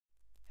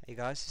Hey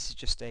guys, this is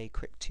just a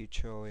quick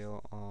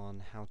tutorial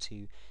on how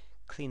to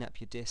clean up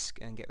your disk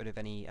and get rid of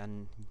any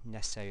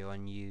unnecessary or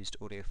unused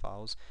audio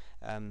files.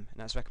 And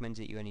it's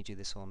recommended that you only do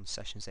this on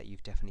sessions that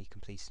you've definitely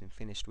completed and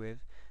finished with.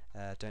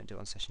 Don't do it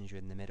on sessions you're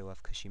in the middle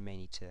of, because you may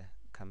need to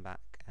come back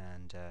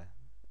and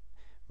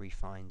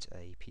re-find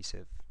a piece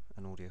of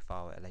an audio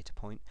file at a later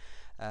point.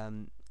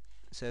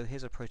 So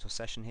here's a Pro Tools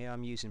session here.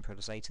 I'm using Pro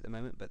Tools 8 at the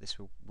moment, but this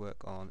will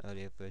work on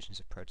earlier versions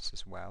of Pro Tools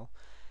as well.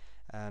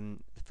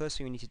 The first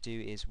thing we need to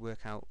do is work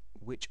out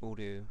which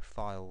audio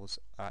files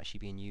are actually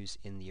being used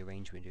in the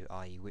arrange window,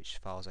 i.e. which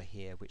files are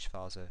here, which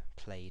files are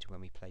played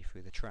when we play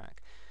through the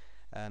track.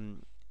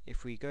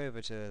 If we go over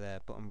to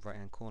the bottom right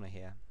hand corner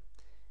here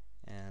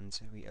and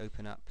we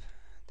open up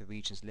the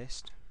regions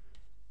list,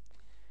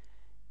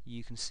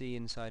 you can see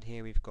inside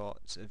here we've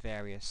got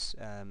various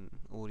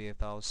audio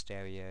files,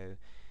 stereo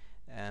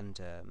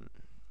and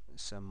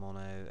some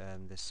mono.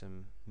 There's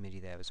some MIDI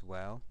there as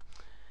well.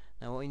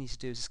 Now what we need to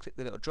do is just click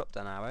the little drop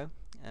down arrow,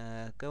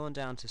 go on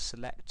down to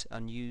select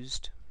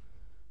unused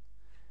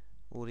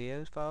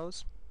audio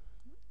files.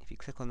 If you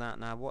click on that,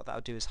 now what that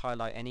will do is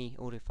highlight any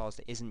audio files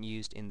that isn't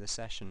used in the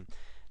session.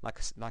 Like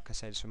I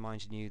said, just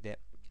reminding you that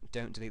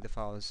don't delete the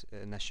files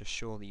unless you're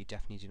sure that you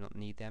definitely do not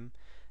need them.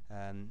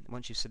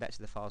 Once you've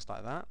selected the files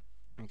like that,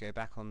 we go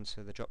back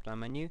onto the drop down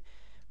menu,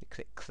 we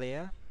click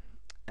clear,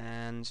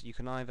 and you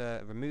can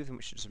either remove them,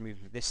 which is remove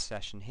from this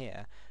session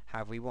here.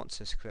 However, we want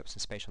to clear up some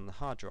space on the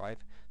hard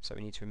drive, so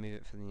we need to remove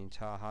it from the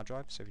entire hard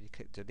drive. So if you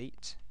click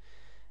delete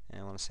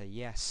and I want to say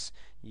yes,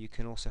 you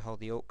can also hold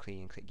the Alt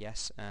key and click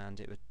yes, and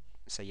it would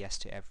say yes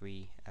to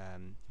every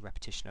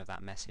repetition of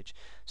that message.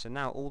 So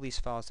now all these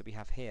files that we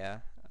have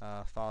here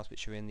are files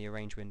which are in the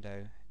arrange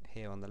window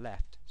here on the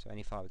left. So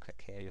any file we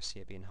click here, you'll see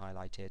it being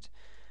highlighted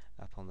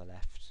up on the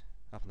left,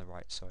 up on the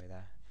right, sorry,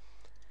 there.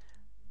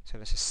 So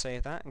let's just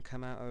save that and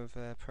come out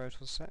of Pro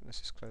Tools set.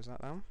 Let's just close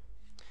that down.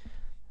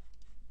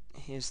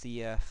 Here's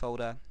the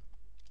folder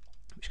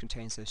which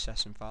contains those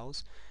session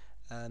files.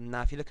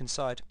 Now if you look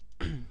inside,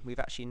 we've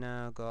actually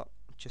now got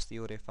just the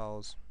audio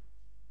files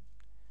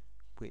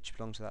which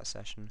belong to that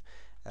session.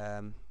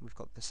 We've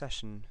got the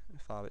session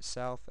file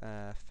itself,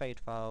 fade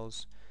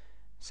files,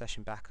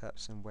 session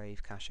backups and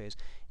wave caches.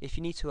 If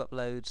you need to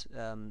upload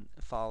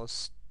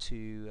files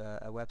to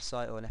a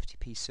website or an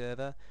FTP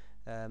server,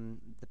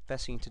 the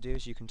best thing to do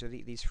is you can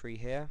delete these three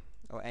here,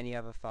 or any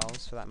other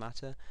files for that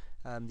matter.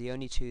 The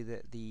only two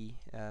that the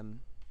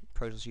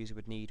Pro Tools user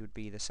would need would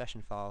be the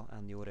session file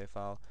and the audio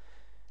file.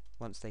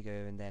 Once they go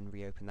and then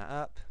reopen that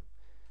up,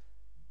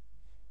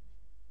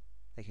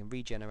 they can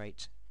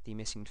regenerate the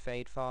missing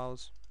fade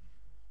files,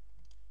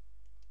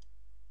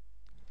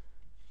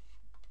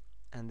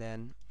 and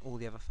then all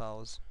the other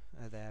files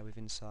are there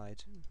within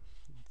inside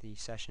the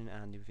session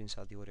and within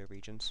inside the audio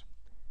regions.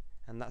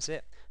 And that's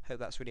it. Hope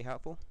that's really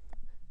helpful,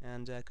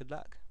 and good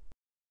luck.